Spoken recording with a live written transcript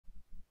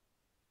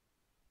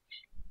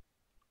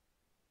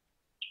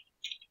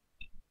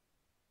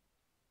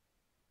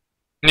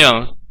Не,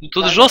 ну,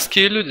 тут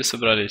жесткие люди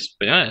собрались,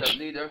 понимаешь?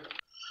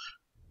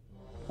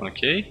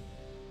 Окей.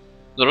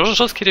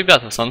 Жесткие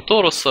ребята, с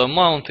Анторуса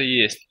маунты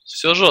есть.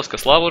 Все жестко.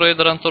 Славу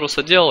рейдера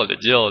Анторуса делали,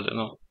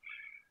 ну.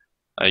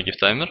 А Эгиф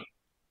таймер?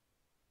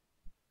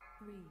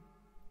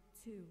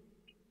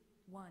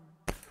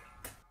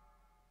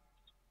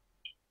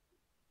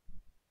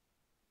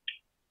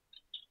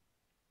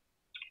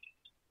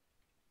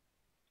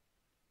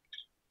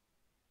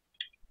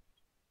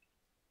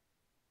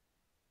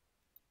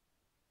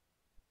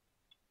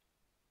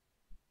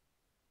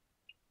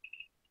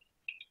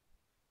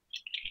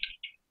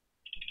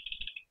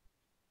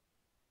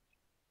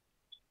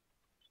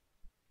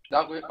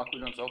 Да, вы,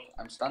 Макулён зов,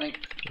 I'm stunning.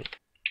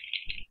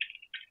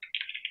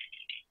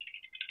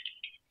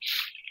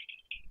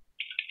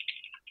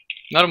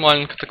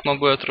 Нормальненько так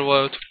мобы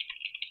отрывают.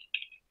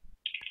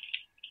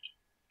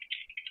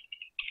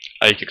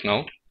 I kick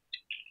now.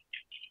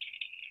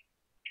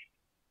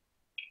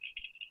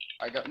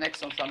 I got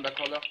next on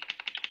Thundercaller.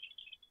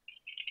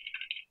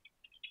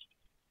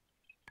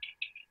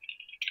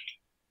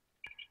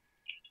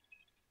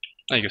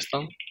 I give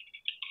stun.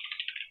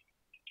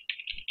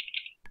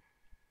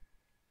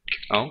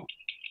 Kick now.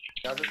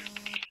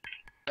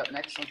 Got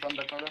next on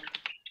Thundercaller.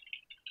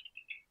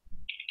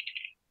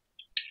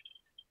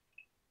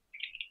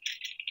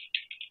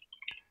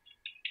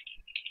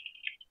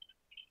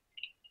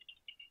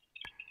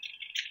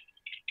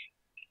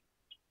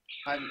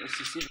 I'm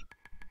CC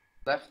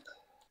left.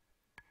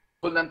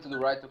 Pull them to the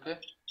right, okay?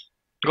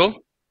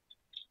 Go.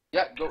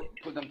 Yeah, go.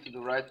 Pull them to the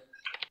right.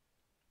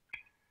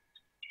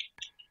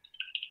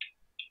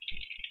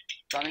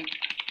 Stunning.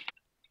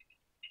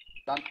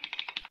 Stun.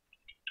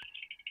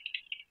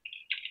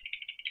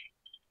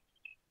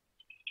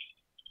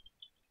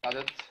 Got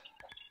it.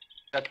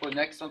 Got pull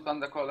next on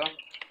Thundercaller.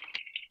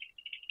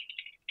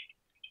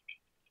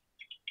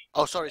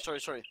 Oh, sorry. It's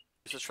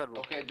a shred rule.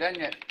 Okay, then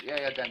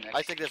yeah, then next.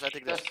 I take this.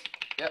 Yes,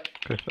 yeah.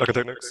 Okay, I can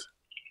take next.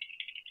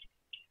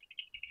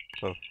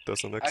 Oh,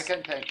 there's the next. I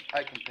can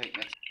take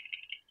next.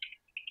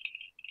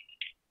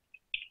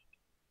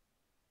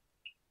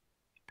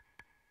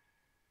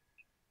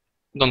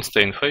 Don't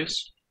stay in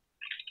phase.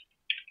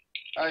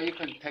 You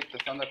can take the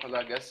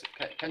Thundercaller, I guess.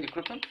 Can you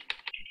grip him?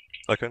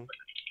 I can.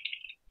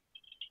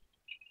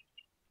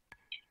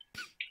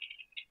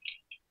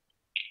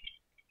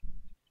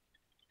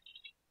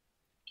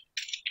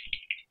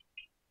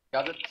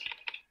 Got it.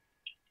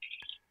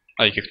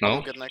 I kick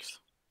now. Get next.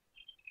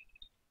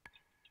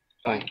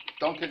 Fine.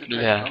 Don't kill the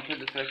trick. Yeah. Don't kill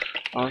the trick.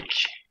 Okay.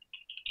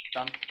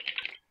 Done.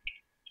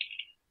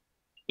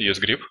 Use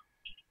grip.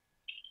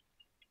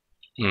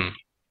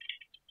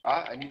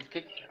 I need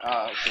kick.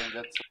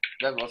 Okay,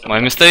 that was.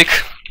 My mistake.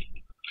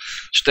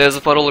 Что я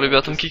запорол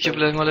ребятам кики,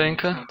 блядь,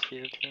 маленько.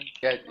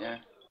 Yeah.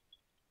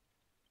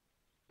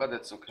 But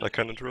that's okay. I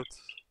can interrupt.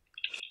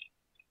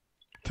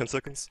 10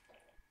 seconds.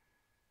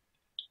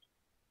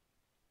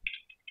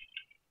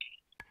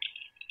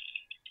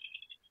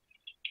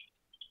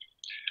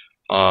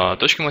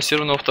 Точка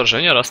массированного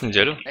вторжения раз в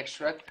неделю. Next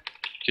shred.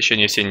 В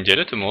течение всей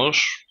недели ты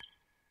можешь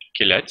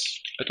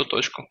киллять эту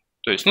точку.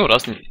 То есть, ну,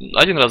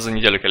 один раз за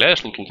неделю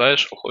килляешь,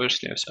 лутаешь, выходишь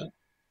с нее, все.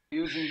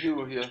 Using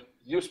hero here.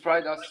 Use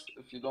pride us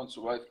if you don't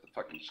survive the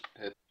fucking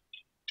hit.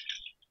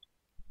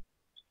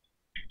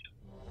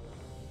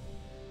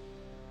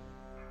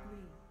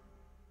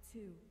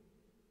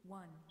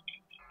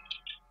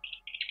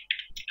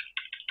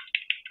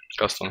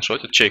 Каст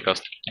ваншотит. Чей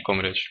каст? О ком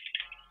речь?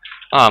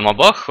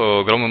 Мабах,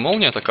 гром и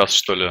молния, это каст,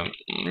 что ли?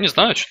 Не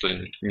знаю, что-то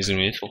не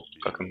заметил.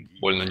 Как им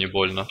больно, не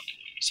больно.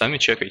 Сами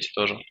чекайте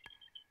тоже.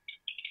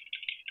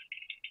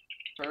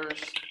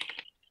 First.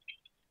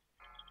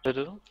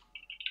 Middle.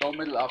 Go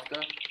middle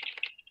after.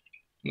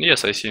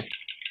 Yes, I see.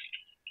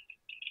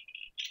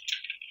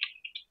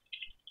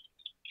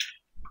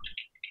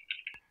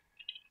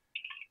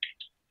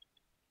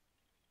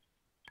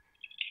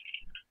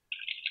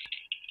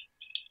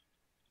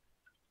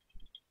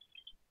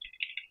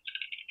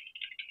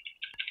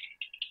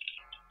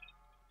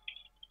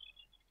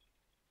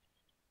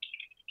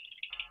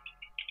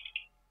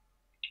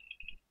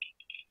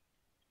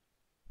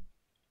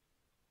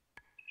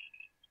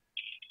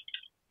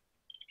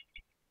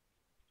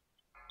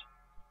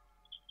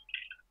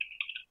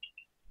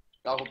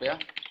 Да,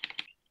 Robert.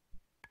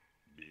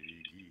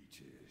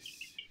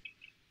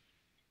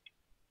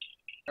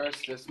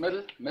 First is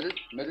middle.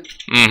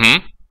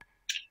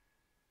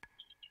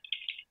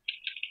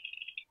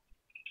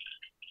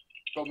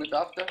 Go mid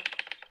after.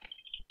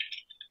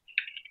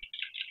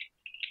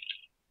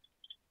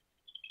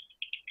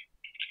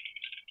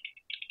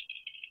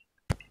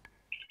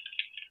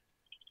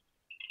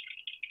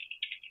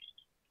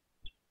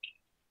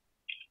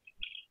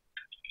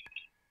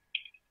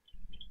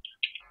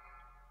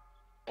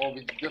 Oh,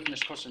 wir dürfen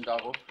nicht kuscheln,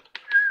 Daro.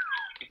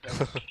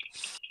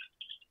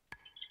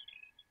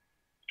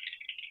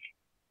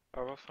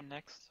 Power for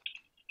next.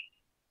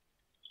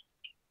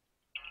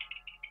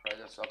 Try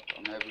this up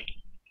on heavy.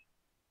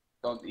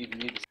 Don't even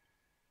need it.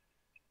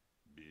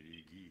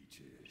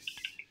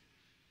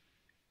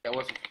 There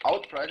was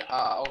out, right?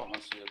 Auch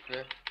must be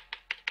okay.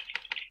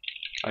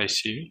 I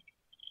see.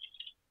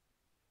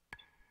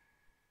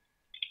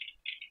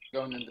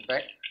 Going in the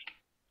back.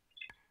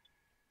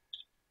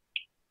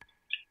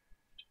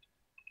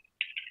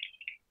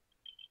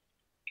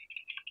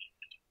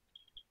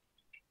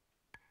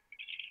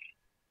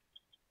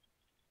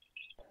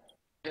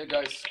 Okay,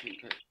 guys,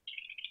 keep it.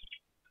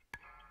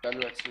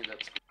 Let's see,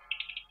 let's go.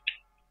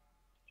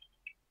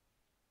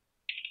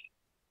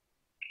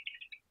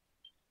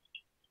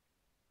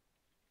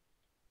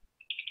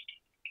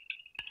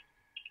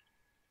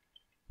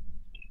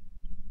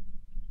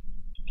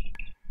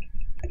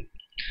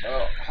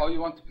 How you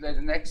want to play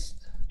the next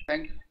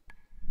thing?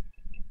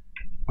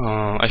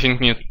 I think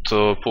need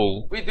to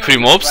pull We do 3 it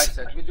mobs right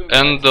side. We do it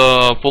and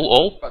right side. pull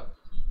all. But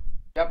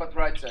yeah, but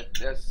right side.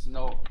 There's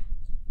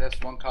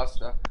one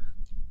caster.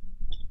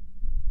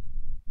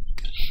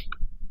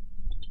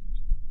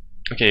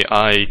 Okay,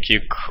 I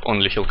kick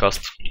only heal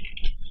cast.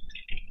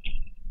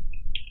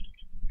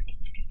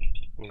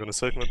 I'm gonna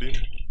save my beam.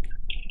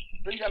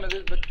 Bring them a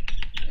little bit.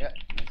 Yeah.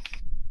 Nice.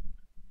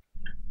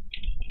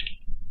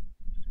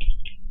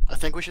 I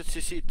think we should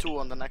CC 2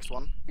 on the next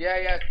one.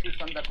 Yeah. 2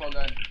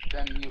 Thundercaller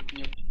and then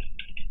you.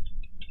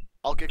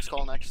 I'll kick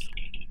Skull next.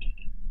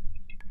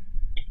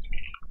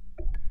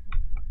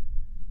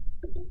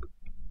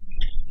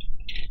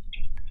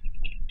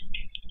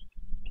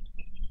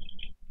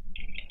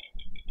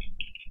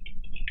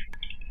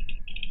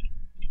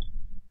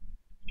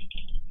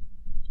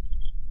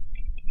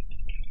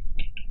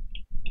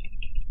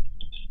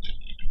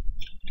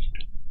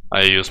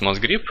 I use mass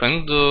grip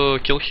and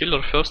kill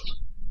healer first.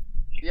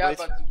 Yeah, Wait.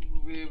 but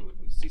we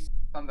see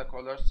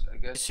Thundercallers, I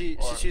guess.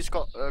 CC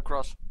Skull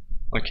cross.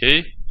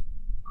 Okay.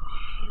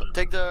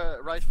 Take the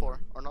right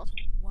 4, or not?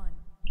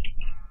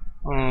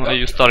 I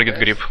use target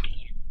grip.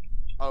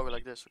 Oh,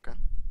 like this, okay.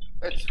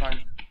 It's fine.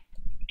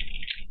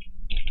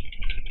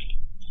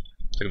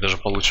 Так даже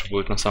получше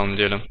будет на самом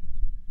деле.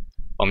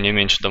 По мне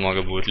меньше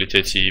дамага будет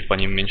лететь, и по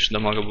ним меньше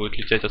дамага будет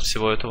лететь от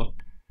всего этого.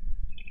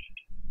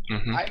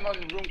 Мгм. I'm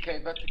on room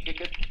K, but to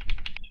kick it.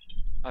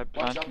 I Watch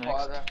blind out for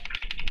next. other.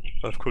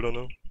 I have cooldown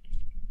now.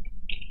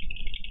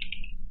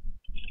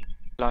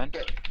 Blind.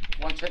 Okay,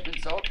 one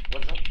champion's out.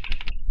 Watch out.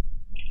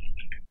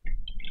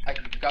 I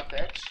got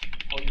the edge.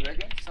 Hold you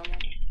ready, someone?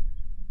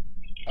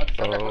 The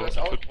Thundercaller's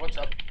out. shit. Watch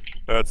out.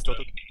 It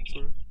started.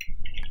 Sorry.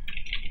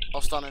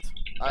 I'll stun it.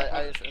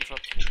 I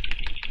interrupt.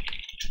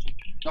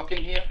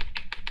 Knocking here.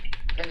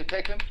 Can you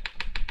take him?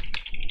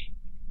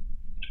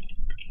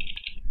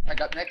 I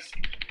got next.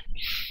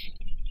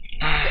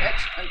 The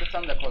edge and the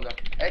Thundercaller.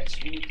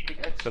 Edge, we need to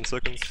pick edge. 10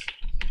 seconds.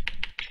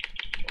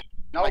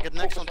 Now I get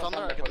next on focus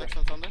Thunder, I get Thundercaller. next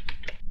on Thunder.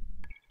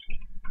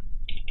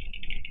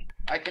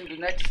 I can do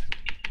next.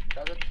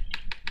 Got it?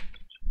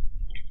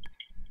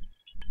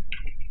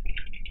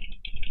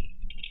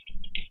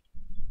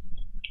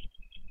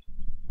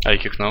 I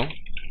kick now.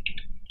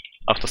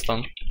 After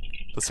stun.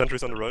 The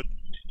sentry's on the right.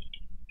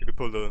 You can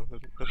pull the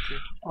left key.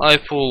 I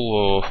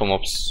pull for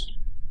mobs.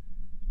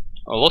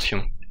 I lost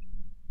him.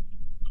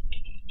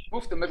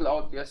 Move the middle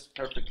out, yes,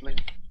 perfectly.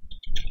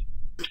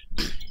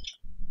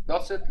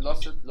 Lost it.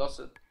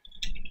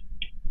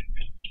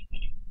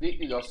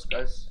 Completely lost,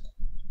 guys.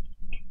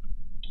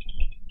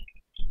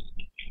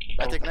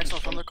 I take Oh, next on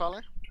stun.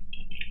 Thundercaller.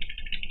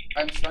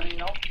 I'm stunning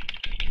now.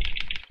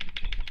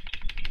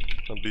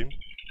 On beam.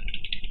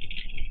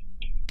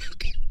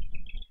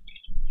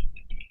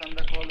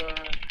 Thundercaller.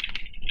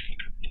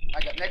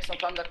 I got next on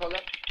Thundercaller.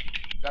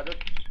 Got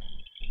it.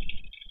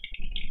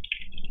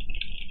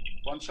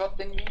 One shot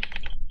in me.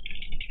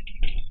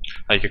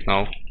 I kick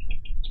now.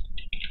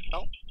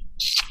 No.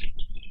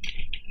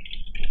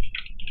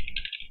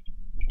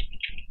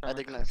 I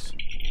take next.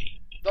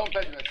 Don't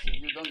bad rest.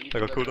 You don't need I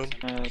to got bad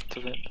cooldown. rest. To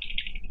the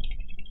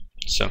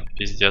Все,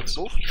 пиздец.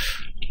 Move.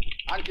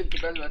 Until the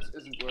bad rest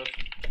isn't worth.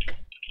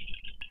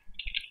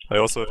 I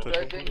also have taken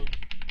Penetrating.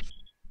 cooldown.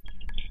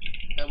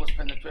 That was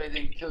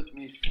penetrating, killed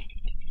me.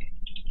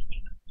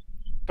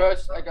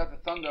 First, I got the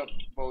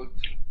Thunderbolt.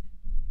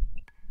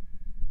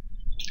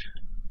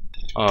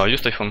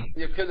 Use Typhoon.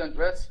 You kill and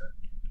rest.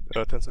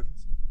 10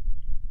 seconds.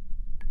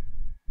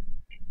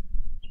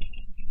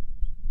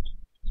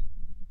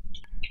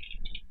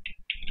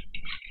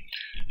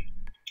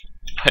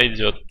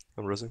 Пойдет.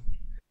 I'm resing.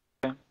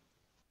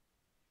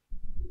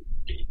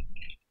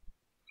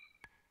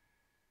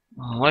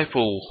 I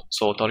pull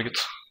solo target.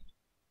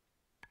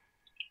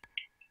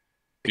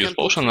 You Use can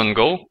pull potion three. and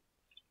go.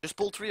 Just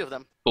pull 3 of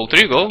them. Pull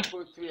 3, go.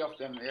 Pull 3 of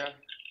them, yeah.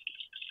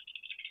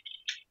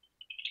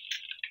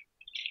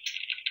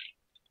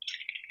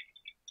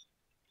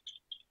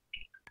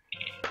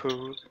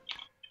 pool.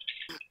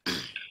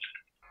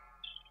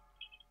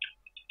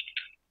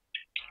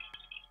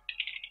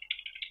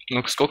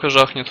 Ну-ка, сколько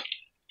жахнет?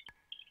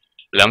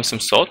 Лям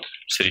 700?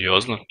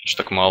 Серьезно?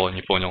 Что так мало?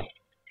 Не понял.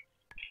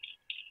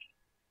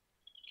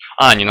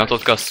 А, не на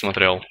тот каст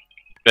смотрел.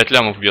 5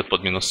 лямов бьет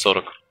под минус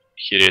 40.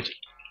 Хереть.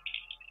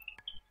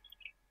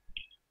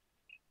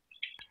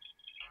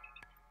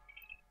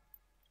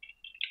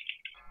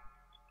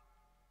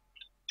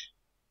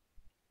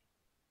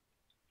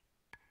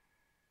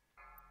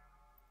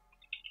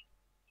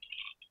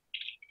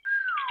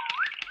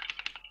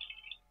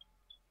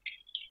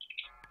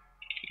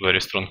 Very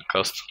strong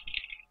cast.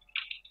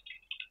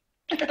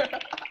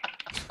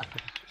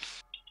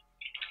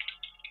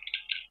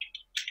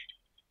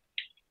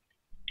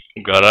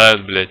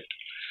 Угорают, блядь.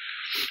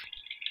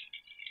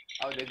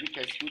 Oh, der Weak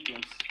has good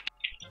ones.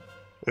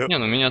 Не,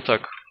 ну меня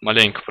так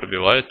маленько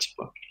пробивает,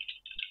 типа.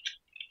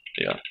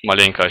 Я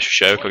маленько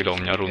ощущаю, когда у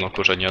меня рунок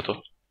уже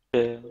нету.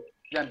 Yeah.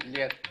 Ja,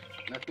 leer.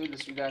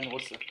 Natürlich wieder ein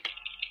Russe.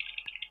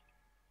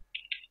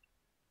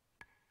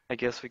 I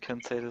guess we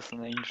can say this in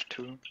range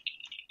too.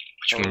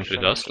 Почему не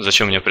придаст?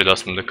 Зачем мне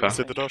придаст на ДК? Is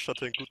it the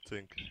shot a good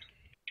thing?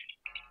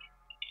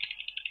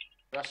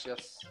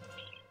 Russias.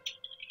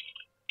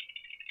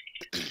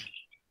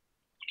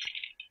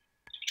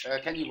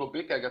 Can you go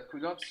big? I got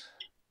cooldowns.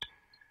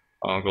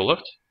 Go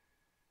left?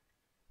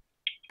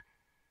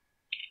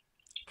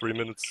 3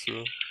 minutes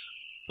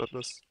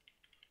bloodless.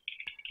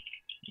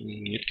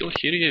 Need kill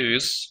here you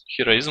is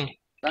heroism.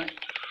 Dann,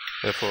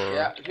 Yeah, for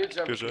ja, hier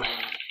jump. Fusion.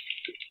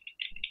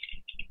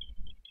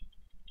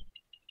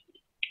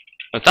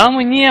 А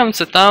там и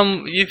немцы,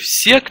 там и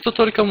все, кто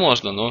только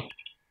можно, ну.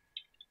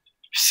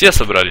 Все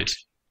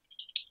собрались.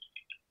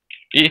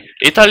 И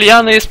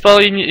итальяны,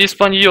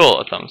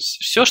 испаньола, там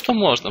все, что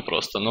можно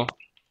просто, ну.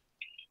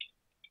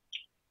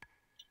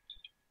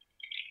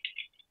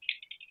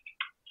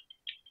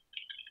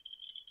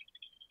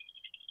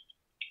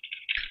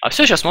 А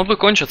все, сейчас мобы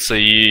кончатся,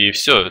 и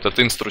все, этот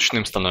инст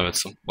ручным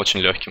становится, очень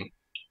легким.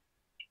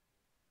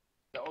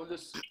 The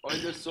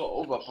oil is so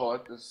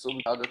overpowered, it's so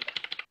retarded.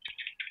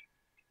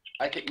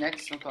 I take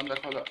next and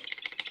Thundercaller.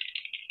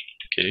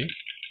 Окей.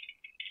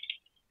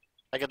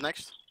 I get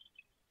next.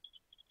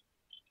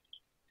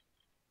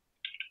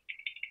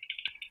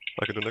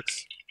 I can do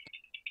next.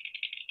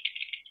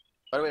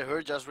 By the way,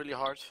 her just really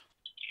hard.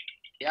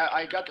 Yeah,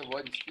 I got the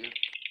avoidance spear.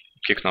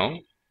 Kick now.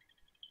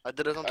 I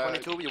did it on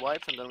 22, we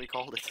wiped and then we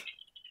called it.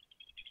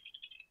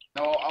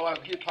 No, our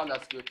heal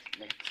color's good,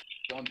 Nate.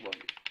 Don't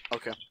worry.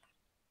 Okay.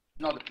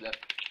 Not a pleb.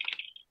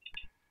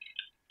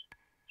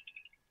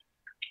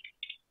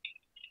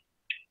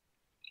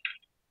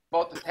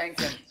 Both the tank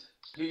and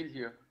heal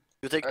here.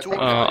 You take two.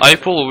 I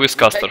pull with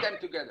caster. Take them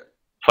together.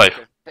 5.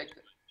 Okay. Take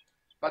them.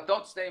 But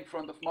don't stay in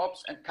front of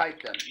mobs and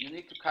kite them. You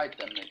need to kite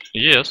them, Nate.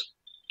 Yes.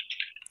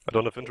 I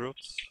don't have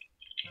interrupts.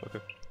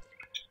 Okay.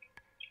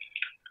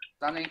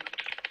 Stunning.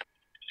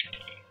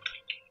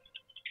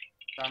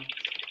 Stun.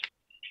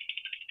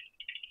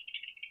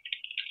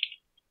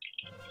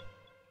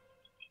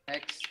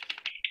 Next.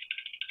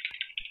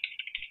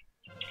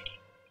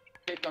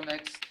 Hit on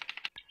next.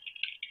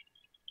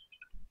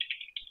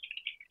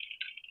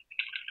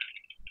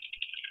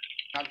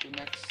 Can't do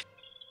next.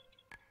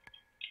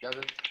 Got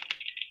it.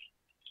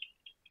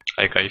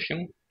 I kite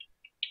him.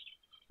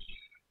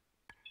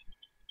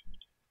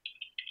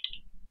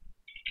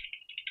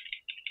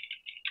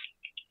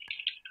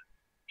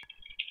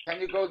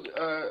 Can you go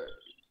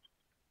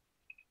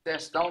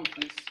stairs down,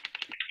 please?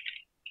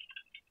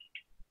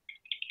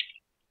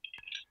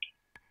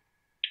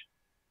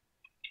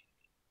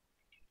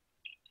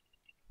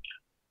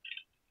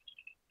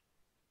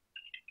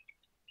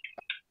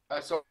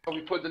 So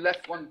we put the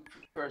left one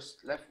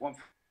first. Left one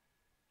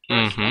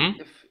first. Mhm.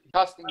 If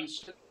casting is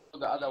shit, to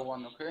the other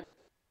one, okay?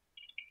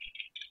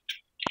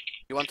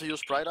 You want to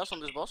use Pride Us on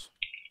this boss?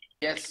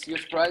 Yes,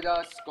 use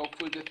Pridas, go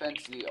full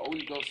defense. He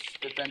only goes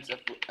defense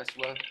as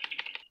well.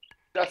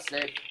 Just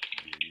safe.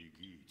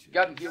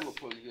 Got a hero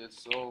pull here,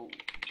 so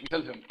we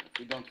kill him if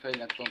we don't fail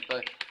and don't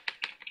die.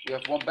 We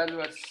have one battle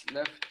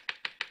left.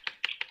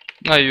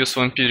 I use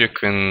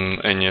Vampiric in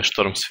any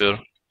Storm Sphere.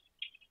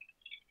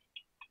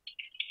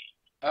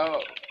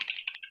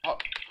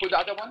 Pull the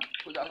other one.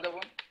 Pull the other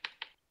one.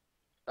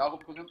 Daro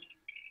pull him.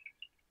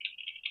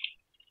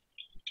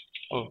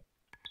 О,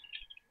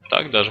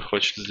 так даже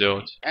хочет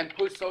сделать. And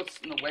pull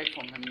souls away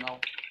from him now.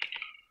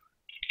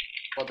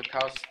 For the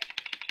cast.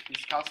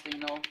 He's casting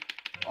now.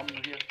 On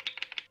here.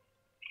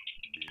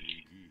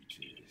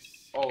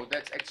 Oh,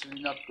 that's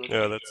actually not good.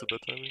 Yeah, that's a bad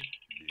timing.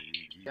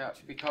 Yeah,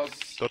 because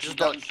Dodge. Just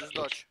dodge, just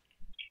dodge.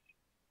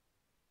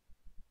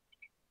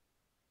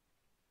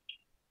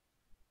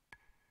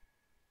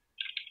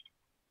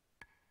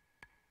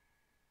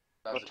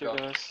 That's What a you god.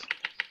 guys?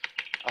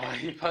 Oh,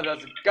 he put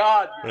us a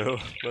god. Oh,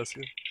 nice.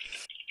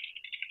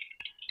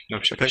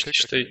 Вообще Окей, почти окей,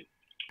 что и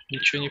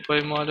ничего не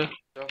поймали.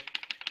 Всё.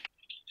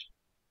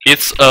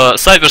 It's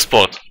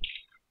Cyberspot.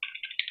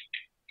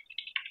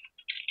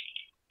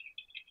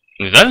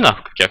 Не видали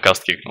нахуй, как я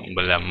каст кикнул?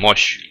 Бля,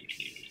 мощь.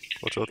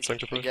 Watch out,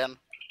 Sanctify. Again.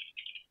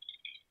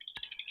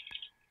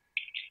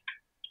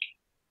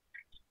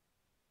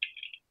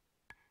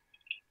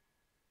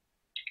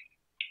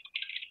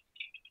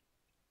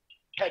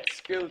 Head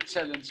skill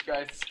challenge,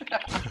 guys.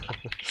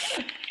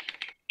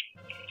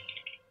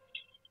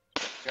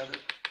 Got it.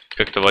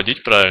 Как-то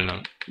водить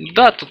правильно.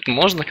 Да, тут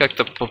можно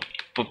как-то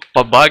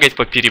побагать,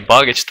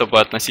 поперебагать, чтобы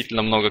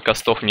относительно много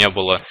кастов не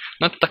было.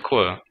 Но это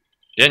такое.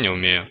 Я не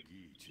умею.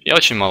 Я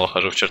очень мало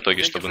хожу в чертоги,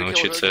 I think чтобы if we kill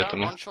научиться her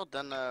этому. one shot,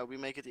 then we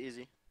make it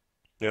easy.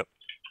 Yep.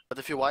 But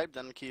if you wipe,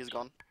 then key is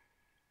gone.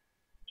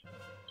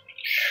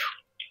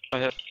 I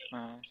have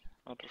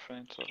out of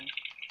range, sorry.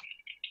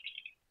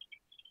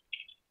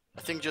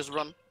 I think just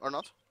run, or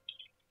not?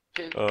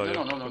 Okay. Oh, No, yeah.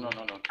 no, no, no, no,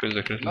 no, no. Пусть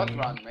закрыт. Not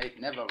run, mate.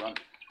 Never run.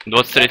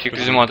 23-й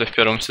казематы в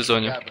первом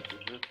сезоне. Yeah, but we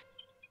will.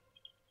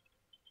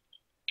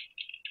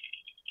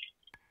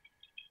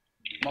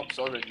 Mob's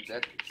already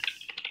dead.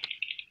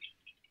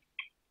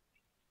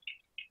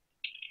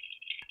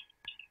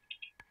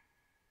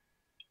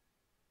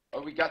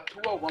 Oh, we got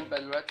 2 or 1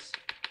 battle rats.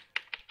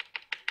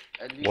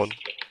 At least. 1.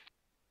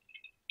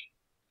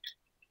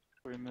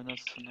 3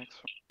 minutes to next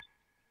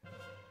one.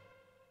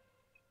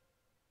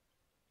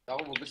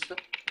 Daro, wo bist du?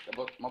 Der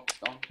Bot Mob's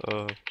down.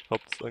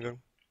 Haupteingang.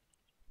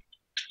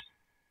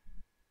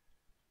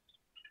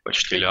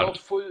 Почти Take out лярд.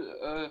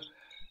 full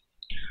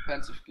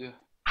defensive gear.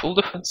 Full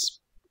defense?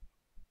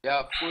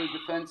 Yeah, full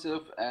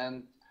defensive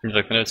and Мне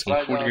так нравится,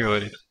 он full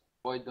говорит.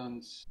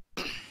 avoidance.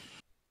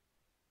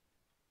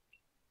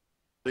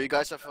 Do you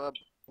guys have a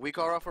weak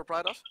aura for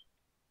Pridas?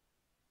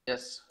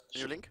 Yes.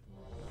 New link?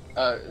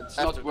 It's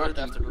not After, working.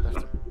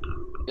 after.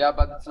 Yeah,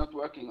 but it's not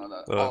working on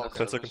that. Oh,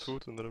 10 second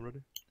food and then I'm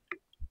ready.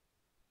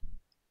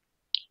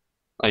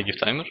 I give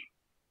timer.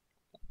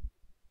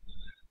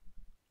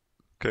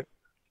 3,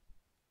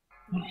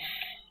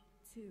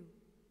 2,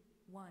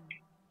 1.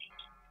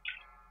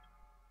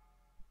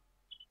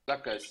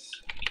 That guys.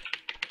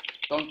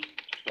 Don't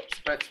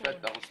spread,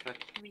 Daro, spread.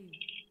 3,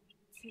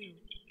 2,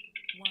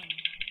 1.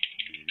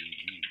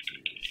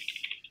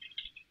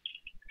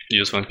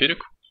 Use вампирик.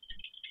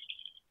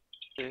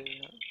 Yeah.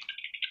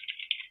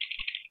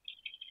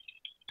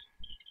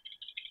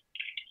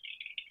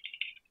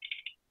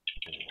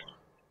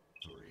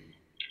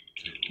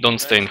 Don't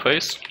stay in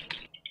face.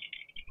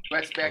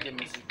 Where's Berge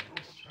müssen?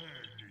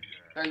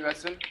 Can you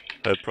rest him?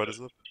 Pride is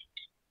up.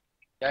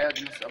 Ja,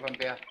 du musst aber ein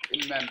Bär.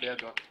 Immer ein Bär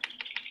dort.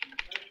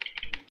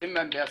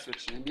 Immer ein Bär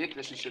switchen, in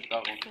jeglichen Shit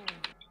darum.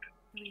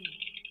 4, 3,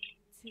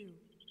 2.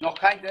 Noch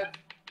kein Death.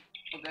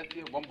 Und Death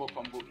hier, Wombo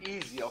Combo.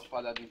 Easy auf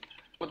Paladin.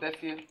 Und Death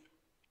hier.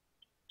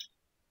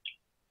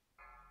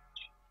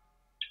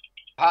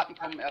 Paten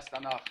kommen erst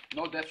danach.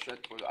 No Death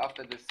Shred Pull,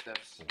 after the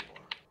steps.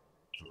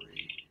 4,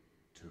 3,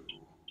 2,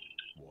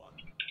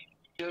 1.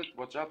 Shield,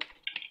 watch up.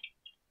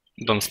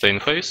 Don't stay in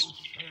face.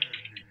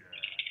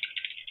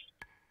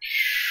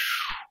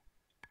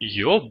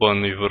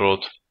 Ёбаный в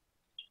рот.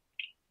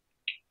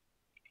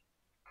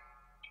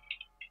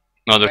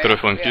 Надо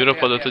кровь вампира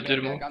под это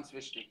дерьмо Ganz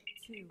wichtig.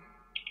 2,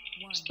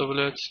 1.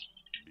 вставлять.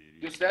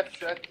 Use Death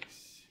Shred.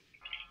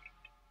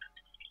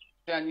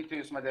 Okay, I need to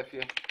use my Death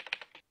here.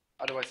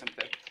 Otherwise I'm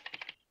dead.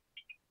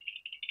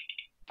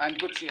 I'm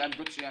Gucci.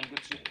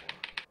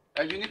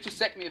 You need to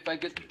sack me if I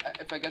get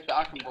the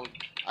Arkham Bolt.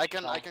 I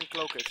can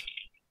cloak it.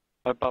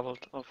 I bubbled,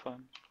 oh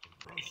fine.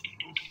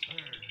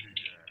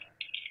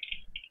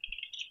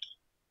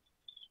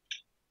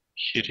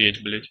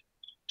 Хереть, блять.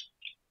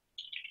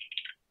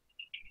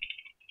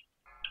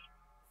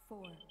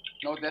 4,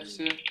 No deaths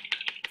here.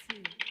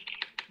 2,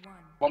 1.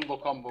 Wombo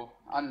combo.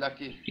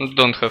 Unlucky.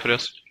 Don't have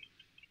res.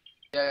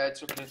 Yeah,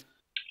 it's okay.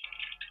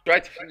 Try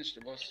to finish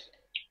the boss.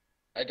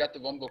 I got the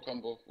Wombo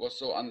combo. Was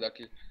so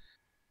unlucky.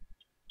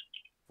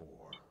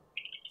 4,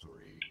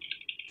 3,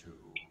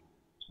 2,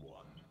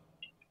 1.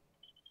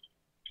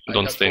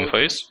 Don't stay in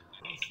face.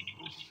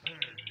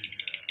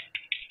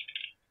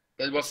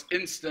 That was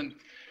instant.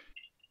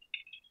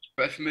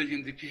 12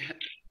 million DP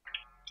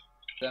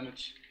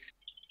damage.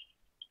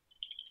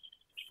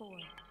 4,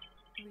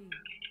 3, 2,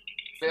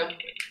 Fair.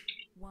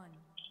 1.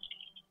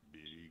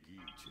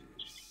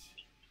 Берегитесь.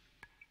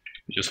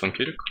 Use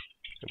вампирик.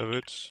 Gonna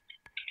witch.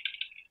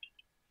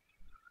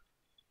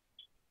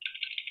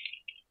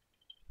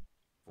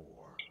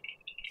 4,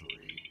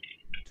 3,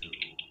 2,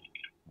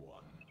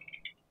 1.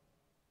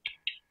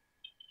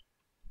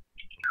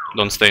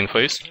 Don't stay in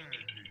face.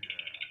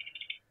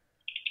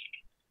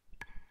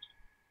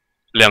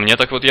 Ля, мне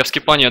так вот, я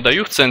вскипание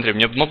даю в центре,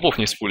 мне мобов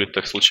не спулит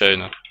так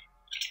случайно.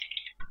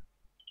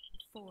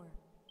 4,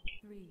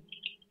 3,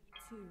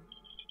 2,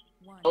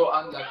 1. So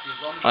unlucky.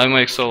 Wombo. I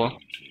make solo.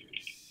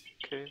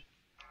 Okay.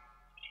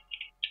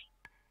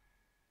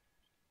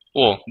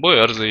 О,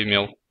 БР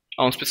заимел.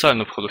 А он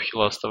специально, походу,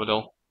 хила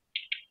оставлял.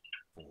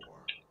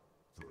 4,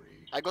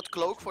 3, I got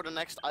cloak for the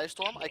next ice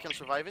storm. I can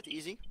survive it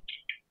easy.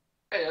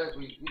 Yeah,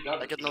 we got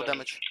I it. get no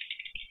damage.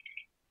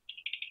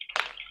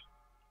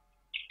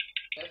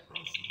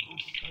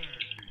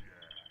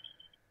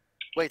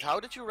 Wait, how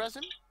did you res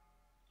him?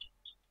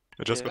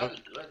 I just got Got up.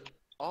 it, got it.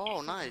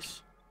 Oh,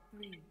 nice.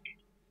 3,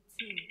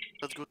 2,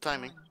 That's good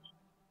timing. 1.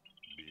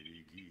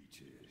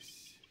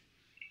 берегитесь.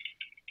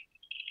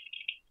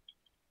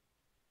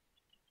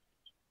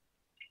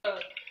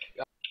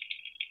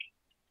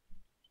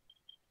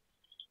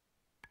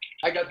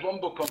 I got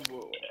Wombo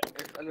combo.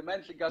 If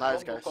Elementary got Nice,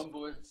 Wombo guys.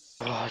 combo, it's...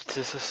 Oh,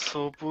 this is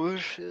so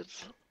bullshit.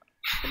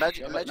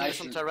 Imagine, Yeah, but imagine nice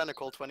some and-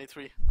 tyrannical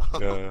 23.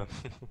 Yeah.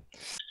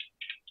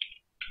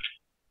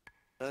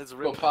 That's Go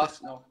real.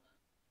 fast now.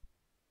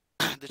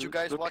 Did you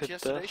guys Look watch at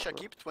yesterday, that.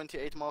 Shakib?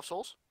 28 more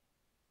souls?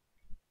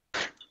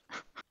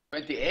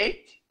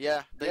 28?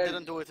 Yeah, they Yeah.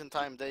 didn't do it in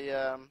time. They,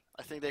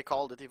 I think they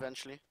called it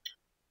eventually.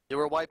 They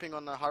were wiping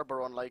on the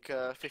harbor on like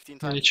 15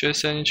 times. Ничего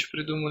себе, они что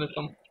придумали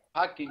там.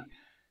 Hacking.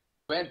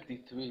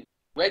 23.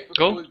 Wait for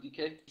Go. full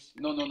DK.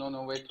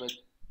 No, wait.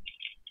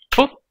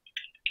 Фу.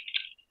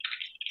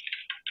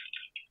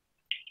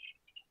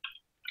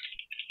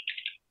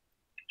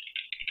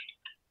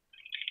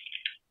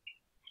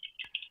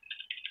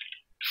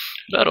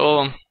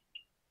 Здорово.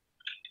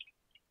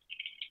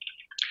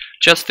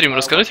 Чат стрим,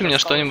 расскажите мне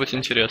что-нибудь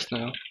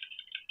интересное.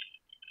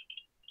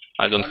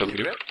 I don't have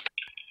grip.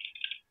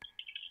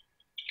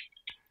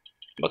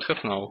 But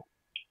have now.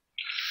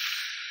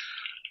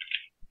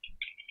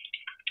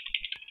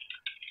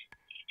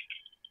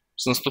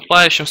 С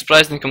наступающим, с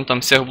праздником,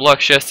 там, всех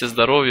благ, счастья,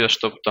 здоровья,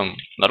 чтобы там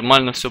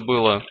нормально все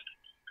было.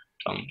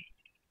 Там.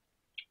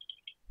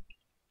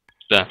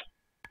 Да.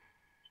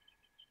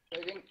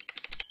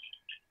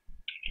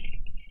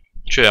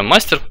 Че, я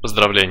мастер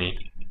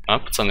поздравлений? А,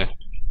 пацаны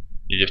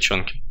и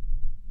девчонки?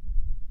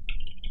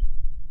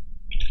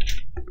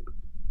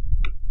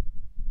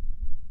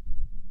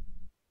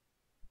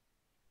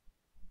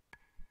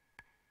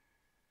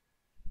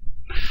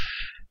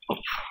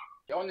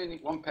 You only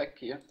need one pack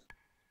here.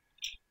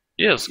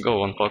 Yes, go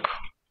one pack.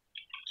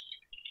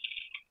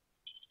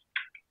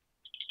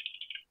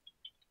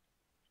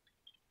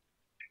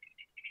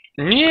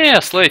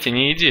 Не, Слейти,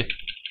 не иди.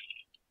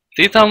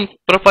 Ты там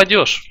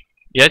пропадешь.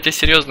 Я тебе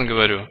серьезно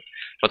говорю.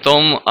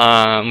 Потом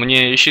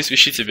мне ищи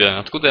свищи тебя.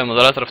 Откуда я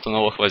модераторов-то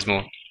новых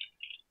возьму?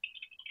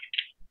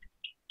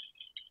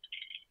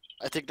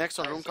 I take next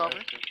on room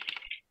cover.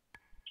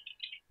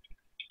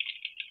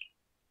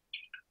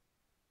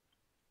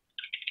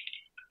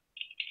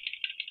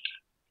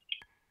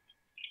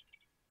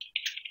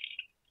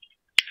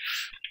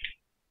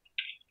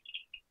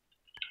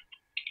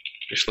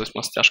 Пришлось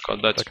мастяшку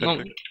отдать. Так, Ну,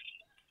 так.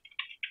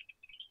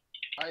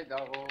 Hi,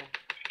 Daro.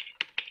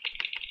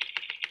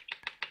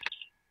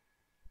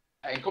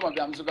 Ey, guck mal,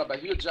 wir haben sogar bei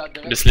Hürja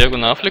direkt без Лего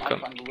на am Афлика.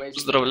 Anfang gewastet.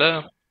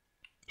 Поздравляю.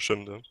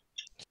 Schön, да.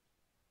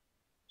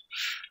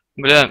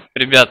 Бля,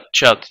 ребят,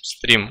 чат,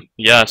 стрим.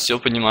 Я все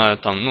понимаю,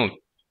 там,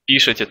 ну,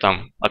 пишите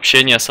там,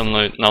 общение со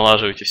мной,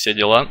 налаживайте все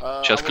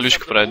дела. Сейчас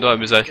ключик пройду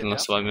обязательно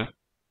с вами.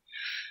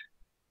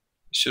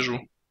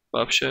 Сижу,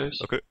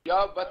 пообщаюсь. Okay.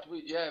 Yeah, but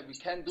we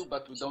can do,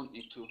 but we don't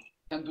need to.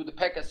 We can do the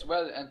pack as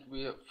well, and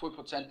we full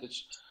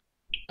percentage.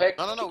 Pack.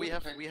 No, we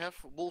have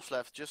wolves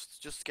left.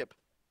 Just skip.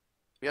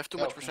 We have too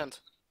much Okay.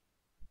 percent.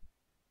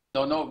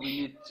 No, we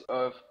need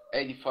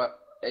 85,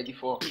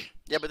 84.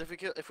 Yeah, but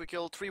if we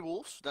kill 3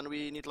 wolves, then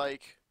we need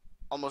like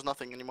almost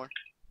nothing anymore.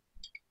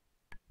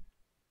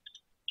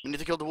 We need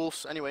to kill the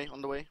wolves anyway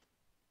on the way.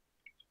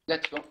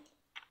 Let's go.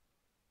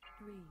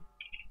 3,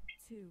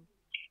 2,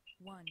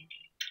 1.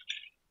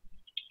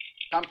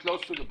 Come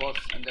close to the boss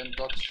and then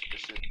dodge the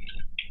shit.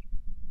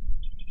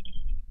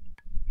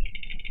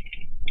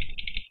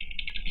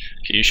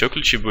 Какие еще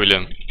ключи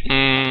были?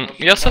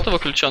 Я с этого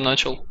ключа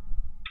начал.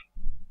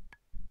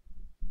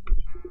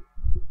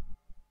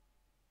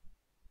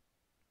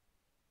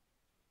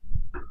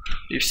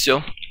 И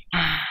все.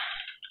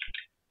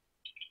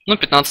 Ну,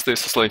 15-е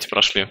со Слейти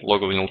прошли,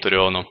 логово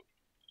Нилтариону.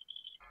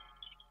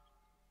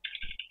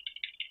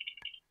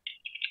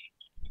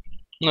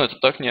 Ну, это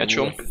так ни о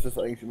чем. Was ist das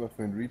eigentlich immer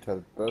für ein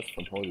Retail Burst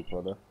von Holy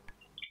Brother?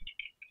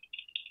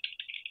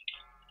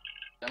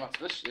 Der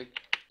macht's richtig.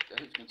 Der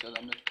hilft uns ja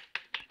damit.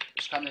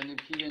 Ich kann in dem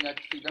Kiel nicht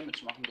viel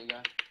Damage machen,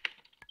 Digga.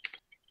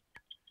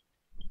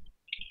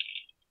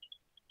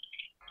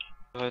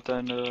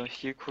 Deine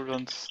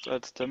Heal-Cooldowns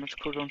als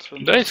Damage-Cooldowns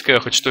verwenden? Дайте-ка я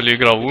хоть что ли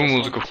игровую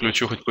музыку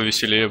включу, хоть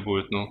повеселее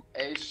будет, ну.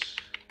 Ey, ich...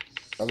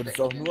 Aber das ist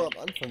auch nur am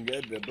Anfang,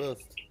 gell, der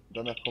Burst.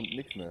 Danach kommt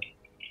nichts mehr.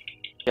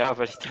 Ja,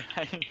 weil ich den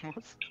heilen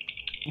muss.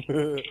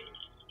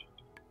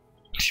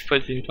 Типа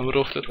день там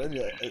рофлят. Nein,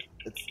 ja,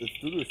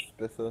 jetzt du das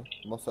besser.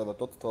 Du machst aber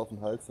Dots drauf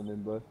und Hals und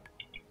nebenbei.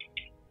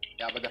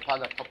 Ja, aber der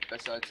Pader poppt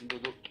besser als ein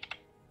Dodo.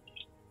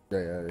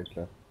 Ja,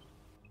 klar.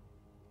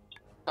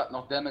 Hat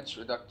noch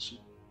Damage Reduction.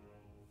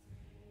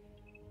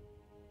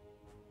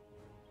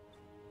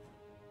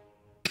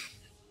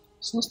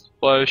 С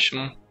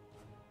наступающим.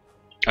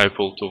 I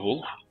pull to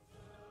wolf.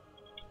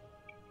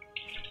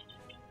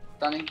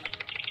 Stunning.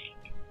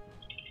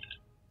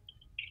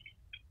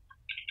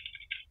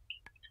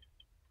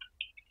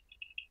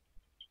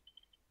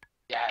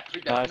 Ja,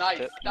 Priya, nice.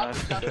 Nice, Double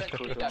nice, jump and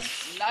cool. Priya.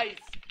 Nice.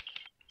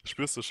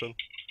 Spürst du schon?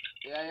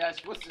 Ja,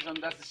 ich wusste schon,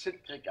 dass ich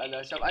Shit krieg,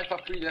 Alter. Ich hab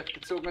einfach Free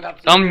gezogen und hab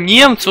so... Там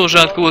немцы уже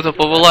откуда-то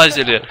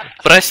повылазили.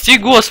 Прости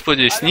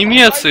господи, с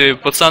Немеции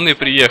пацаны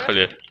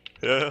приехали.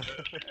 Ja, ja.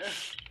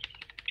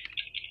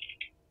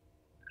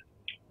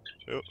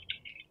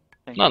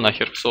 На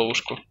нахер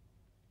совушку.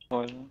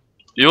 Ой, да.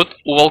 И вот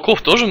у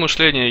волков тоже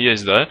мышление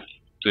есть, да?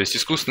 То есть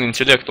искусственный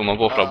интеллект у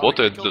могов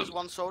работает. We can kill this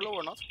one solo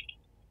or not?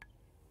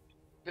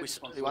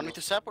 You want me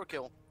to sap or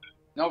kill?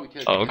 No, we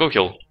killed. Go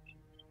kill.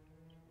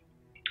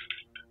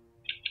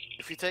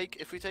 If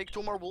we take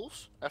 2 more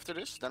wolves after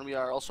this, then we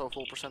are also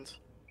full percent.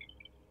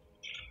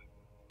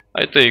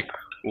 I take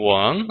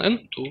 1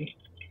 and 2.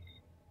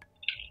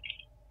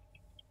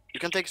 You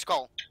can take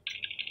skull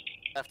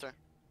after.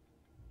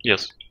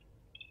 Yes.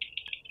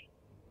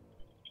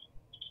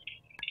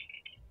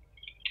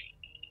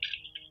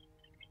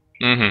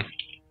 Угу.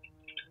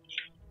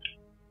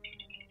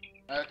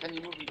 Can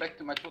you move him back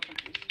to my totem,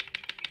 please?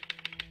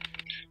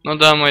 Ну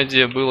да, моя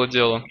идея, было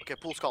дело. Okay,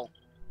 pull skull.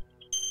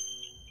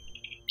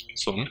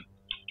 Сум.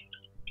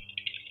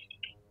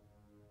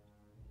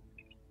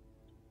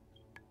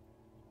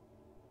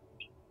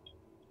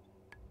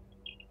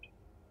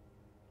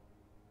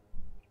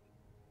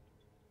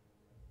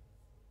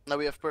 Now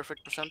we have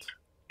perfect percent.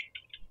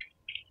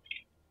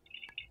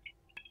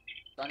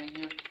 Stunning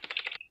here.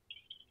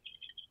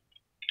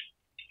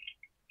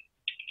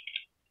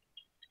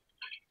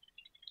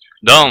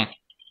 Даун. 68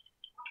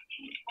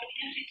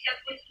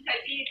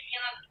 копеек, мне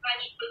надо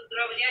звонить,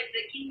 поздравлять,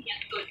 закинь мне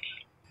сотню.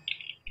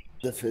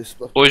 Der Face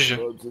macht Позже.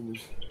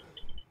 wahnsinnig.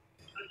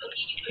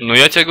 Ну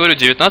я тебе говорю,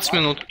 19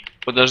 минут.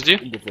 Подожди.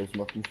 Interface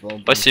macht mich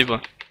wahnsinnig.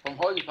 Спасибо. Vom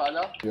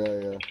Holyfather?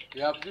 Ja, ja.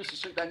 Ja, plus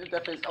stimmt dein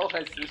Interface auch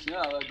hässlich, ne?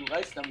 Aber du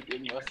reißt damit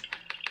irgendwas.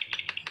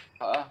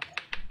 Ah.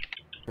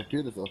 Ich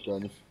kapier das auch gar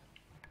nicht.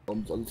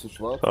 Warum ist alles so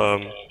schwarz?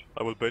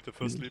 I will bait the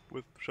first sleep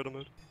with Shadow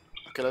Knight.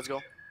 Okay, let's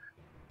go.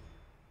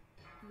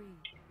 3,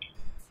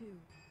 2,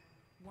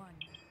 1.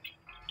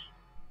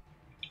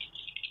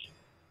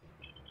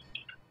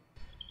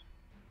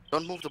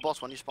 Don't move the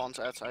boss when he spawns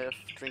ads. I have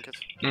trinket.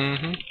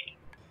 Угу.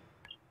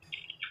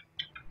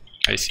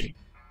 I see.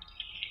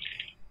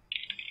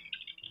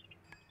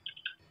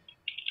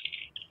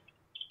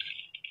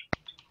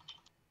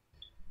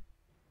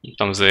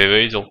 Там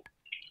заэвейдил.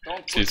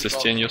 Don't put Слиться it с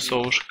off, тенью please.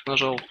 совушек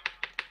нажал.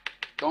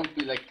 Don't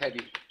be like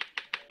Teddy.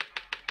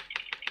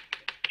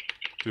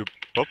 Do you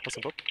pop? Hast du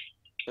einen Pop?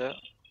 Ja.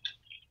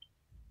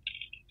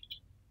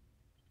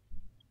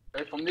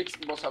 Ey, vom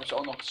nächsten Boss habe ich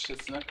auch noch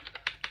Schiss, ne?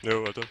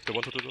 No, Alter, der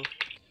wanted it auch.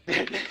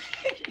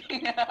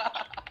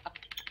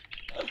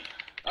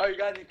 Aber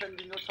egal, die können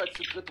die notfalls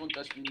zu dritt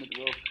runterspielen mit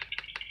Rogue.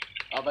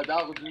 Aber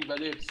da, wo du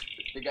überlebst,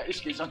 Digga,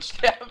 ich geh schon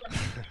sterben.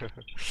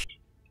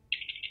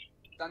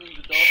 Dann in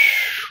the dog.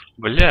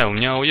 Бля, у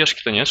меня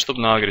ОЕшки-то нет,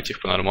 чтобы наагрить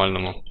их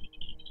по-нормальному.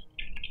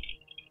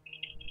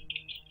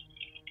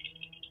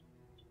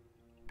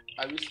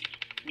 I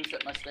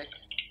reset my stack.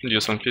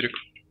 Use вампирик.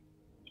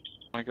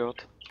 Oh my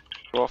god.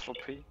 Rough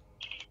OP.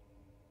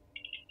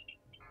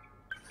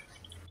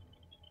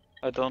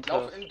 I don't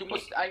Lauf have. in, du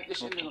musst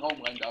eigentlich in den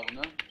Raum rein, Darum,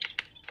 ne?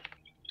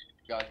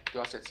 Egal, du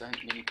hast jetzt da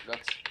hinten genug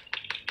Platz.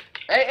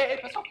 Ey,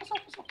 pass auf, pass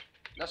auf, pass auf.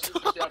 Lass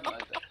mich sterben,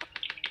 Alter.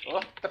 Oh,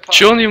 the fuck.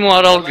 Че он ему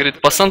орал,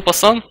 говорит, пасан,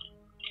 пасан?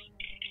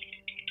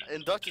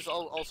 In Dutch is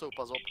also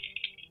pas op.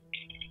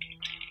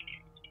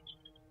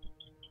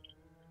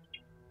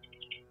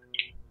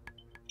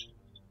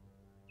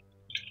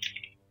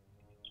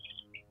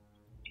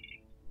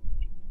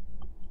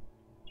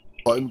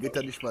 Vor allem geht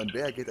da nicht mal ein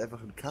Bär, geht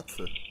einfach eine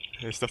Katze.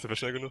 Ich dachte, wäre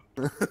schnell genug.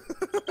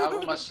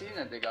 Darum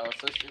Maschine, Digga, was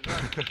soll ich dir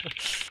sagen?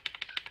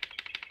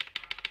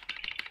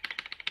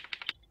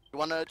 You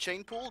wanna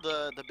chain pull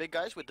the big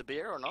guys with the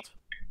beer or not?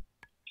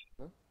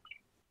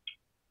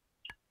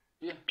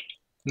 Hier.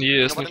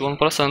 Yes, not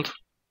 1%.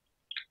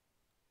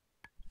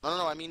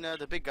 No, I mean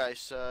the big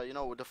guys. You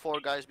know, the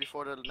 4 guys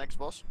before the next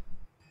boss.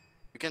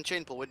 You can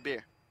chain pull with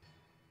beer.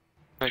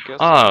 I guess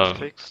Ah, it's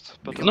fixed,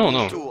 but You can no, pull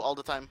no. 2 all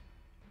the time.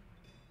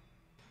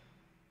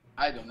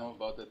 I don't know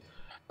about it.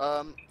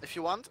 If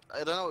you want,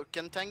 I don't know.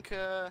 Can tank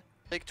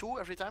take 2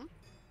 every time?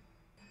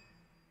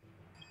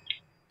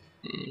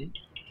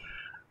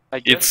 I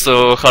guess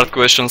It's hard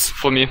questions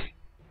for me.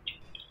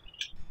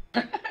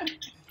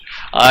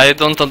 I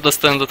don't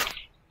understand it.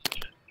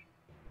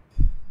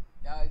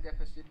 Ja, der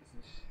versteht es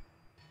nicht.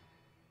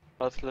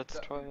 but let's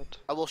try it.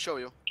 I will show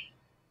you.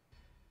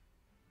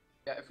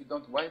 Ja, if you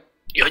don't wipe.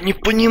 Я не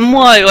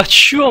понимаю, о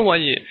чем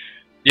они.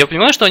 Я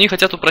понимаю, что они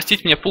хотят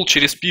упростить мне пул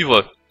через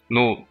пиво.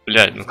 Ну,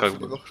 блядь, ну как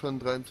бы. Doch schon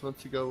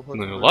 23er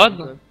Ну и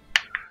ладно.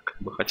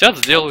 Как бы хотят,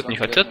 сделают, не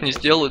хотят, не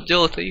сделают.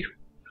 Дело-то их.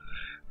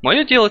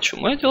 Мое дело что?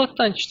 Мое дело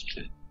танчить,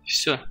 блядь.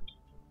 Все.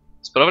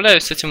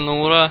 Справляюсь с этим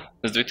на ура.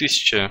 С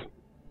 2000.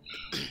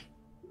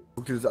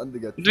 Guck dir das an,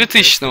 Digga.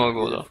 2000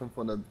 года.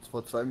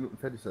 Vor 2 Minuten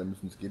fertig sein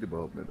müssen, das geht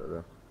überhaupt nicht,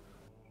 Alter.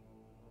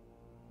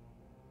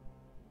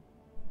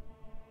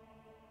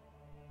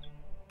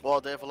 Well,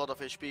 they have a lot of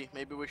HP.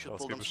 Maybe we should Das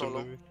pull geht them bestimmt solo.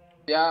 irgendwie.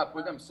 Ja,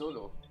 pull them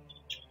solo.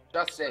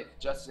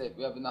 Just save,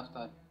 we have enough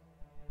time.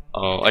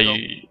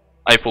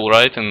 I pull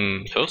right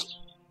and first.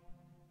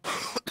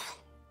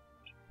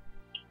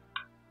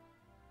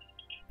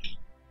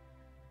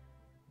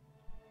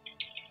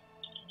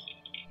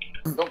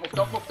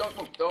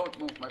 Don't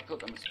move, my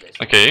totem is placed.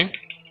 Окей.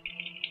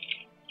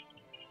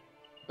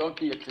 Don't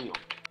be a trio.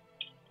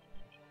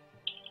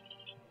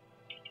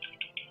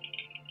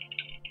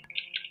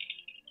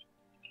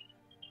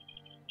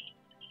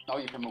 Now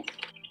you can move.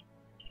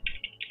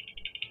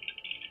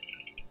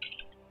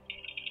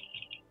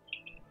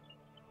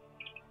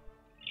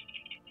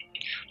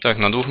 Так,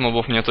 на 2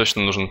 мобов мне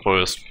точно нужен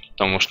пояс.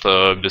 Потому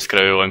что без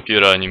крови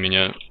вампира они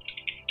меня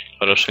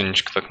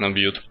хорошенечко так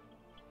набьют.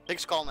 Take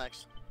skull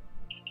next.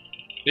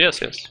 Yes.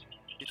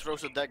 He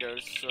throws a dagger.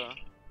 It's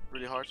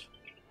really hard.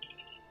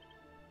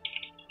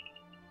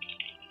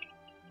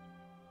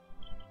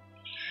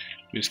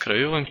 Без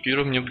крови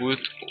вампира мне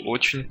будет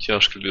очень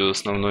тяжко без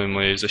основной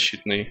моей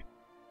защитной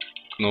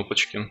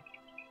кнопочки.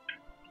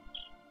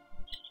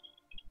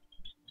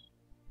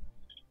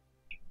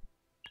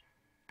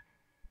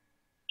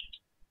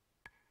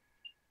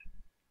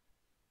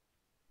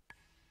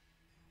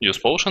 Use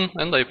potion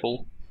and I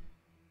pull.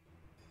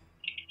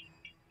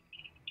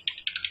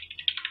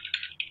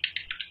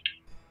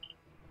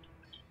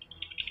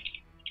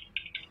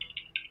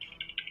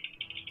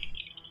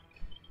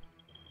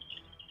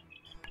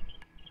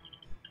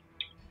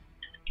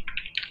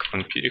 Как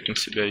вампирик на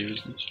себя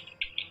юзнуть.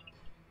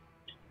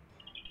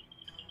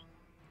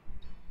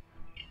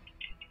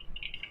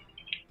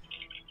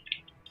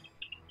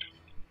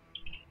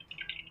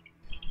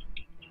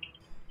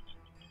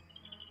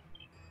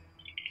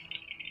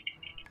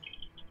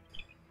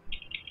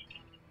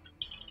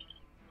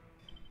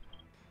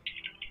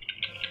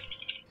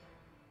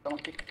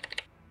 Don't kick.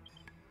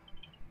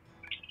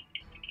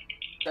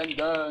 Then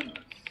done.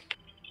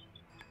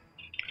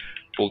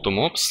 Pull two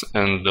mobs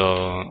and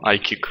I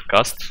kick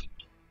cast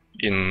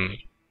in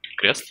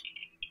крест.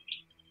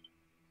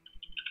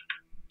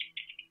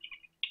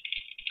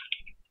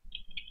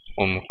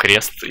 Он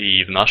крест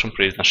и в нашем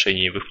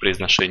произношении, и в их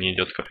произношении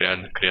идет как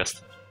реально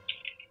крест.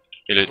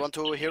 Или You want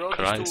to hero these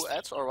Christ. two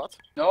ads or what?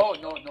 No,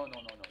 no, no, no, no,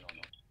 no, no,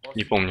 no. Boss,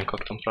 не помню,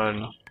 как там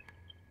правильно.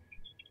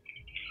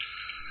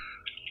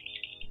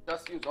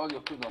 just use all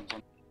your cooldowns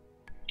on.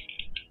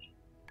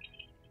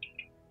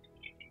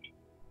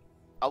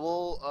 I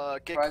will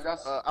kick. Try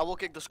this. I will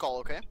kick the skull.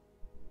 Okay.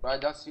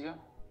 Right us here.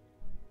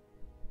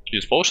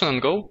 Use potion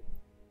and go.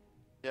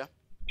 Yeah.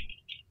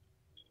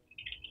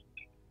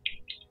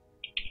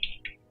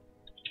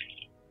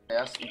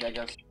 Yes, I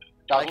guess.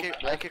 I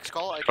kick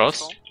skull. I kick Cross.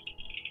 skull.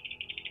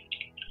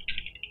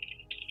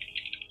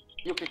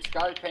 You kick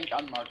skull, tank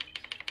unmarked.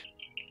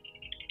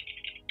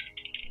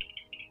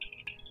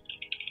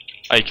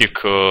 I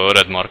kick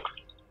red mark.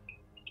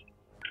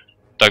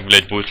 Так,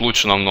 блять, будет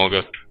лучше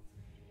намного.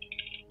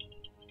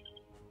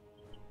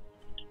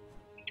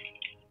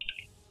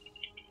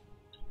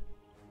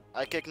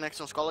 I kick next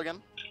on skull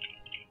again.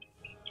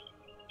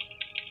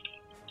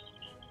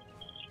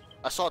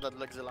 I saw that,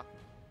 Lexilla.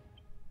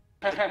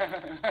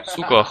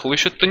 Сука,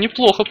 хлыщет-то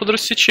неплохо под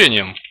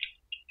рассечением.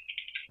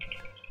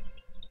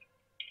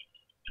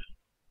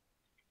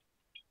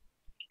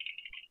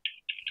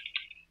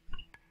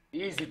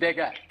 Easy,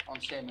 digger on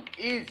Shaman.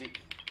 Easy.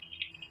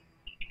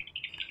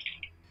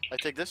 I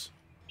take this.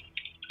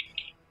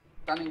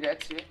 Stunning the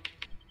edge here.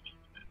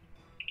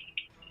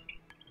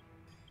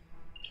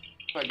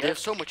 But They have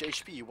so much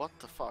HP. What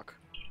the fuck?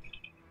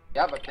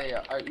 yeah, but they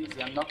are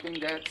easy. I'm knocking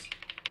the edge.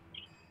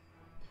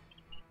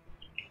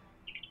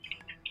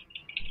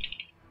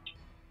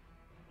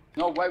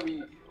 No, why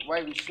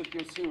we should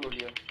use zero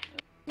here?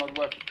 It's not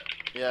worth it.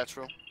 Yeah,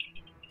 true.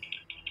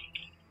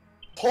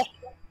 Oh,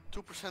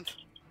 2%.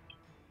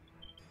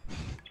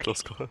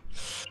 Close call.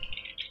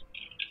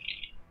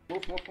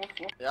 Move.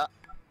 Yeah.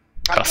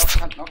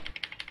 Can't knock.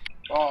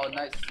 Oh,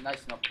 nice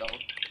knockdown.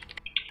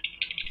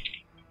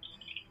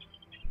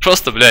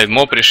 Просто, блядь,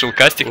 моб решил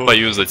кастик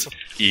поюзать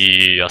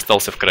и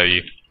остался в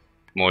крови.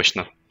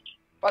 Мощно.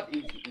 But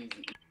easy.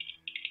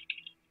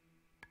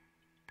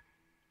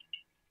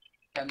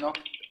 Can knock.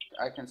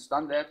 I can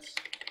stun that.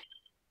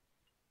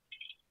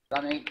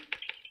 Stunning.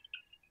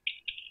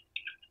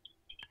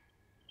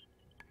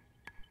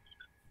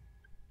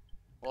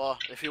 Well,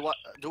 if you want,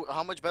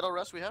 how much battle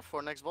rest we have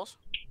for next boss?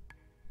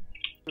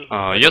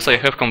 Yes, I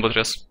have combat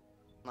res.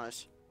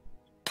 Nice.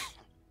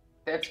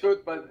 That's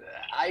good, but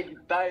I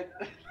died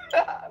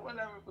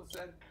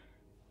 100%.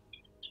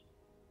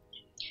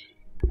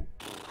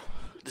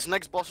 This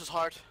next boss is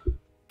hard.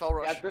 Power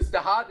rush. Yeah, this is the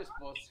hardest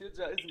boss.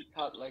 Hilja isn't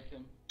hard like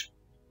him.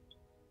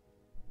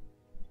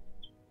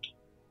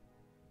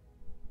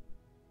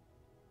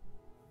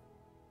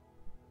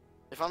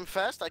 If I'm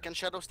fast, I can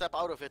shadow step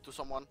out of it to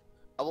someone.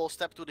 I will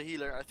step to the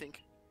healer, I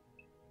think.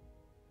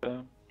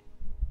 Yeah.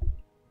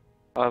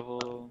 I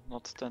will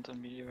not stand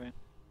on melee right.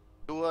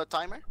 Do a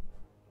timer?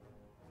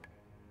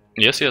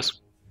 Yes.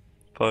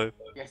 5,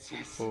 Yes.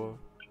 4,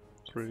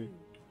 3. 2,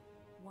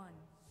 1.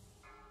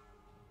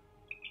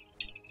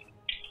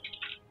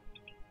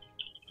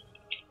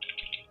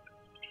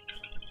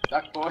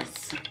 Duck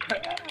boys.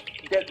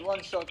 Get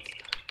one shot.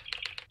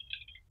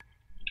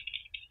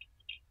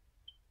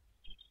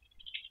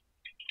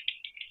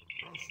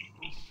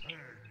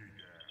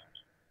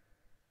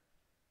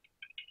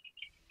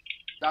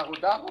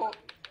 Daro.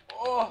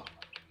 Oh.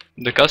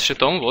 ДК с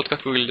щитом, вот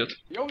как выглядит.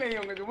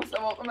 Junge, du musst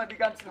aber auch immer die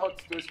ganzen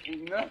Hots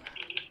durchkriegen, ne?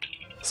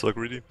 Das war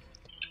greedy.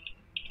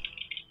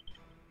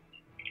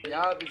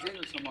 Ja, wir sehen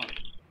uns nochmal.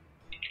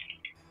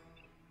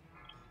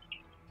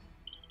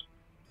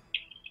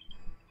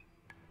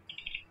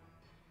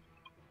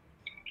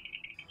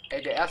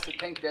 Ey, der erste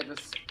Tank, der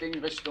das Ding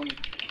Richtung,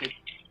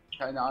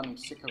 keine Ahnung,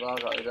 sicke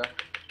Ware, Alter.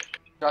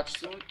 Charge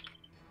soon.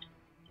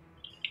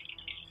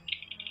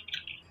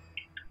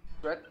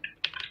 Red.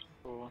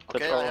 So Okay,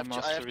 that's I our have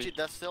mastery. cheat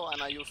that still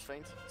and I use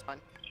feint. It's fine.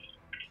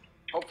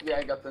 Hopefully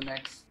I got the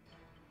next.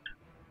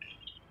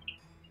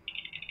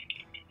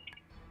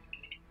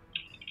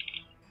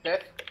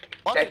 Death.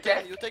 But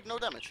Death. you take no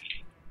damage.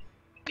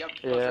 Yep,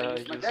 Yeah, I because I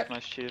used my used death. my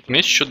shield.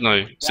 Меч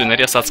чудной,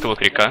 свинорез адского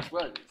крика.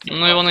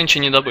 Но его нынче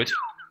не добыть.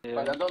 Yeah,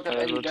 But I don't have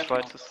I any will death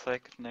try now. to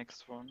sack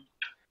next one.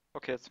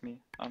 Okay, it's me.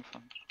 I'm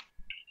fine.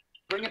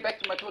 Bring it back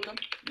to my totem.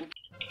 Move.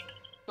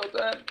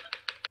 Totem.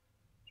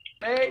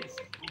 Mates.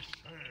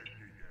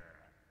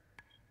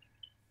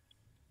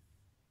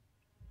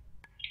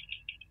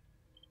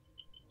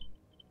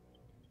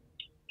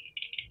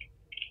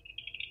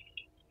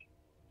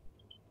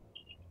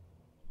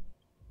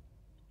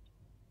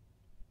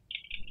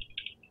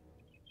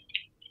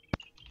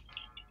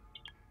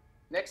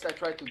 Next, I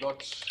try to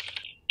dodge.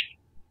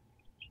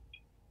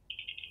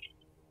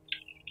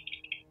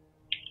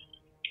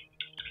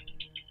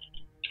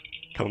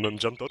 Kann man mit dem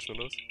Jump dodgen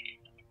oder was?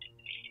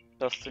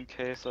 Just in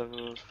case, I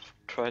will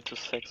try to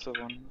sack the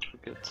one who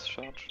gets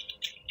charged.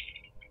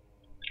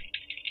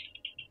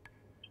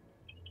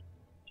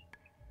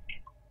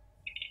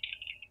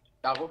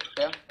 Daro,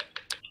 der.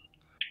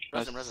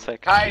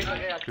 Sack. Keine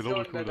Reaktion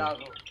Global der Cooldown.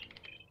 Daro.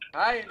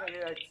 Keine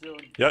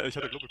Reaktion. Ja, ich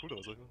hatte Global Cooldown,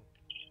 was soll ich machen?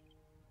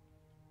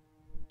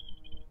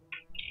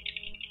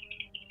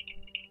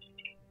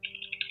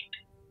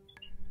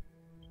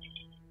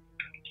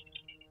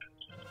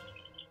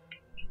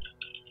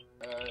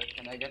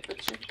 Can I get the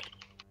chick?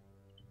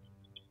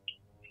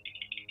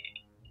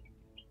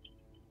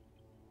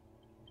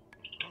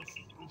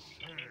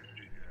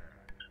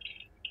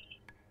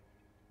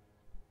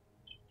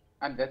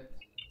 I'm dead.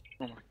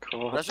 Oh my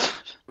god. Res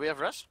it? We have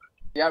res?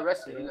 Yeah,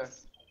 rest the healer.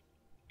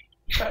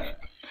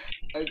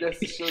 I guess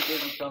the shield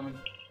isn't coming.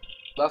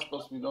 Last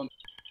boss we don't.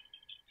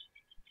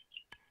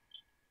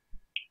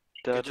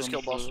 That just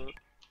on kill boss. the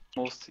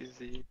most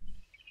easy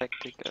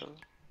tactic ever.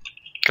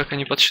 Как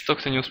они под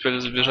щиток-то не успели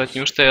забежать?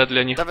 Неужто я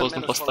для них 7 поздно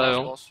minutes for last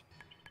поставил? boss.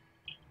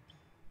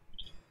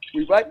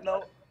 We wipe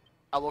now.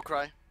 I will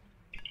cry.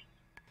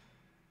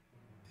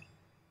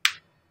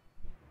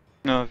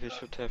 No, we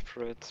should have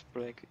reds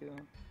break here.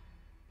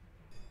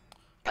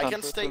 I Can't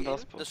can rip stay the in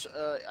last boss.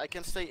 I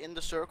can stay in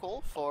the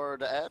circle for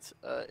the ad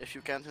if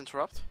you can't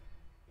interrupt.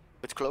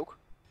 With cloak.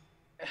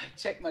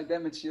 Check my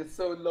damage here,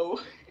 so low.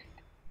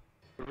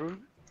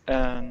 Root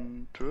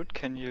and Root,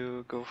 can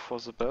you go for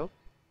the bell?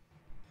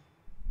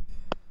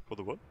 For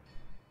the what?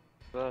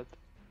 But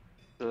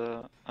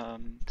the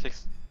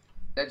takes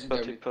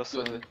Legendary.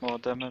 30% more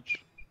damage.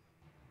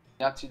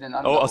 Ja, zieh den Oh,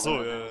 anderen.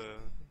 achso, ja.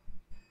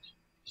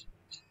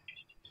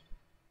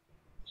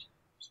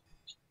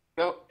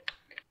 Go.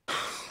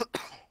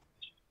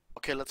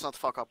 Okay, let's not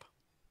fuck up.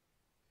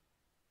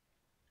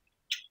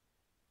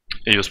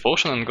 Use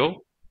potion and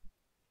go.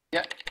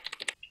 Yeah.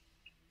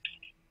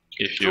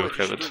 If you Druid,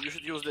 have it. you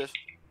should use this.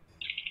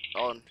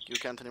 Oh, you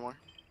can't anymore.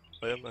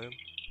 I am.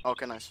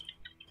 Okay, nice.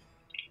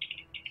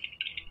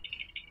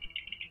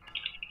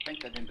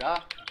 Fängt er denn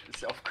da?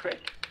 Ist ja auf Crack.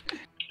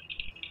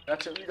 Er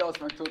hat schon wieder aus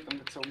meinem Totem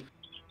gezogen.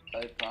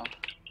 Alter.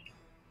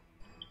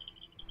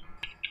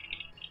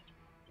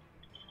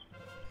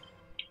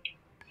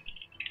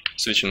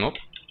 Switching up.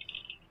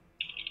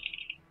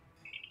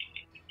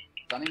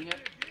 Stunning hier.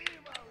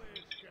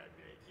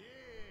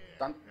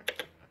 Stun.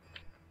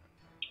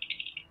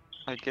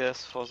 I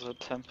guess for the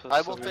Tempest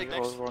I will we take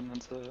all next. run in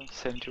the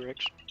same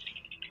direction.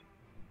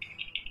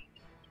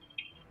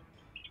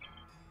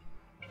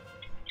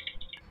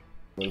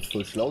 Weil es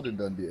voll schlau, den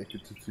da in die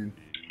Ecke zu ziehen.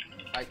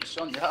 Eigentlich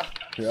schon, ja.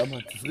 Ja,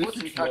 man, das ist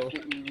richtig schlau.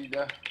 Taktiken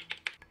wieder.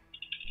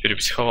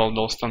 Перепсиховал,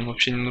 дал стан,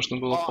 вообще не нужно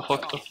было по Oh,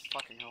 факту.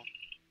 fucking hell.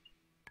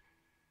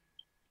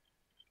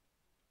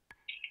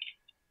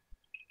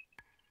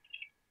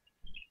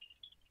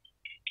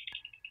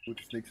 Gut,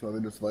 das nächste Mal,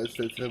 wenn du es weißt,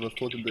 stellst du selber das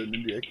Totem dann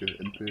in die Ecke.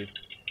 NP.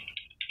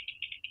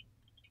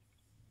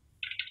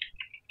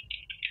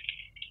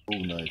 Oh,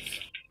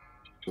 nice.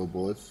 So,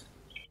 boys.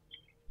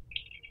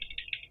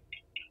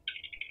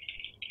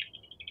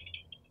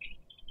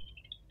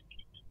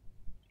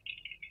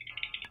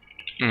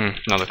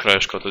 Надо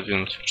краешку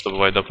отодвинуть, чтобы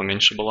вайда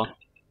поменьше была.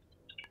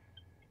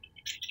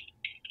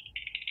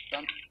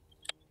 Stun.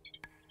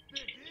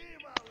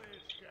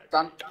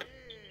 Stun.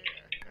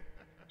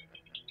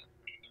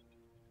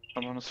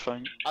 Someone is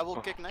trying. I will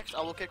Oh. kick next.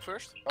 I will kick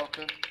first.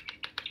 Okay.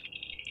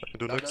 I can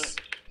do next.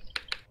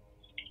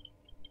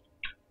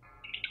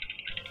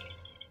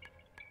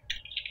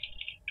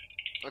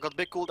 I got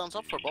big cooldowns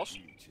up for boss.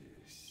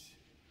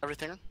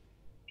 Everything.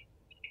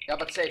 Ja,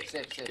 but safe.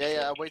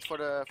 Yeah, I wait for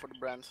the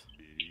brand.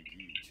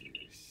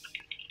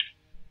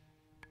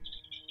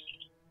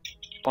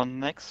 On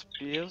next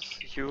spears,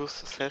 use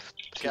self.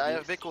 Okay, I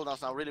have big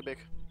cooldowns now, really big.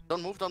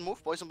 Don't move,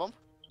 poison bomb.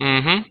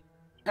 Really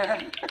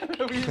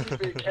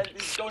big, and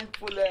he's going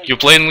full end. You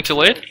playing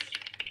mutilate?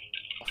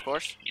 Of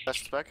course,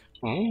 best spec.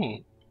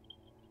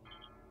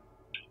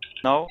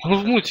 Now.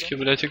 Он в мультике,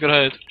 блять,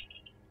 играет.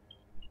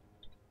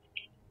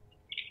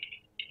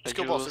 Let's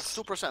kill boss, it's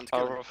 2%. Kill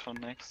him. Aura for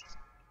next.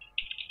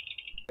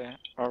 Okay,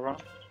 Aura.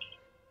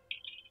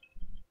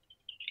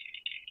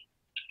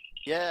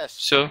 Yes.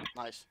 Все.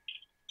 Nice.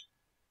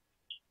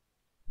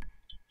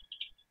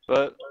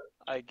 But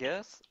I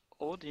guess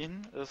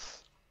Odin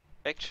is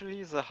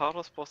actually the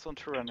hardest boss on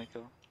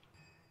Tyrannical.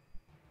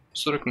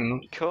 40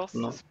 минут. Because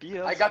No. the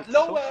spears I got hit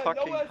so lower,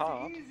 fucking lower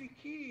hard the easy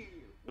kill.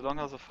 the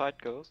longer the fight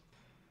goes.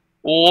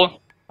 О,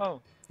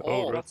 Oh,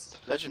 Oh, that's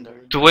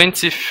legendary.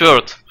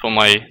 23rd for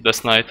my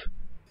Death Knight.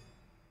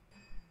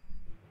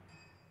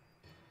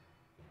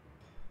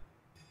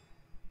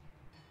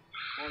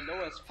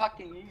 is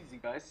fucking easy,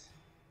 guys.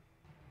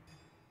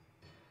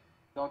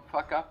 Don't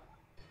fuck up.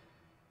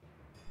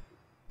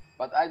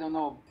 But I don't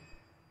know.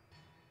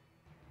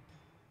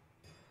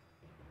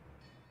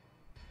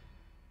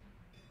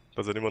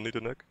 Does anyone need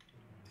a neck?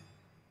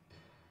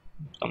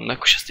 Там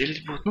Неку сейчас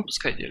делить будут, ну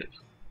пускай делят.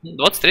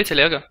 23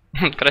 лего.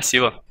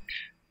 Красиво.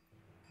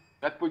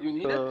 That would you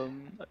need it?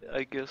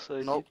 I guess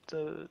I Nope.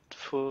 need it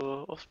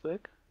for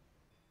Ostberg.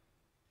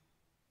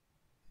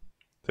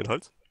 Den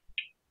Hals?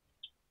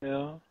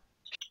 Ja.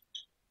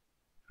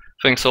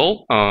 Thanks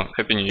all.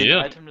 Happy New Den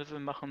Year. Item Level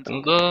machen so.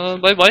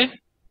 And bye bye.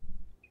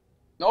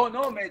 No,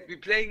 no, mate. We're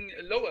playing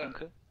lower.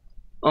 Okay.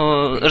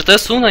 RT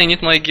soon, I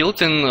need my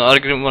guild in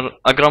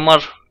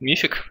Agramar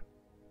Mythic.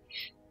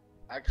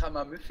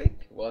 Akrama Mythic?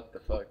 What the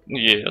fuck?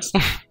 Yes.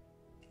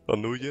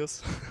 On New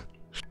Year's?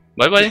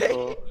 Bye bye.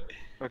 Oh,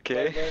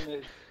 okay.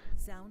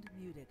 Sound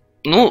muted.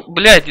 Ну,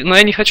 блядь, ну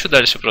я не хочу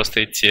дальше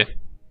просто идти.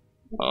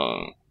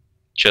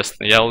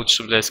 Честно, я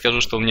лучше, блядь, скажу,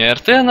 что у меня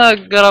РТ на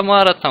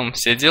Гарамара, там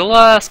все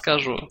дела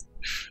скажу.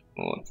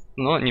 Вот.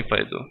 Но не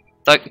пойду.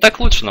 Так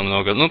лучше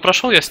намного. Ну,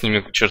 прошел я с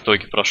ними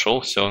чертоги,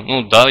 прошел, все.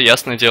 Ну да,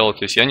 ясное дело,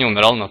 то есть я не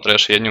умирал на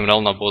трэше, я не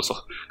умирал на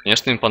боссах.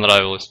 Конечно, им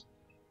понравилось.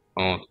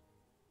 Вот.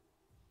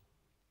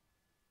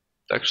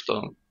 Так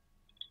что...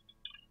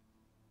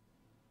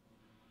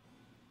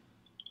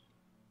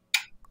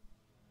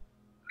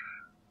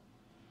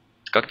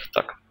 Как-то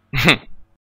так.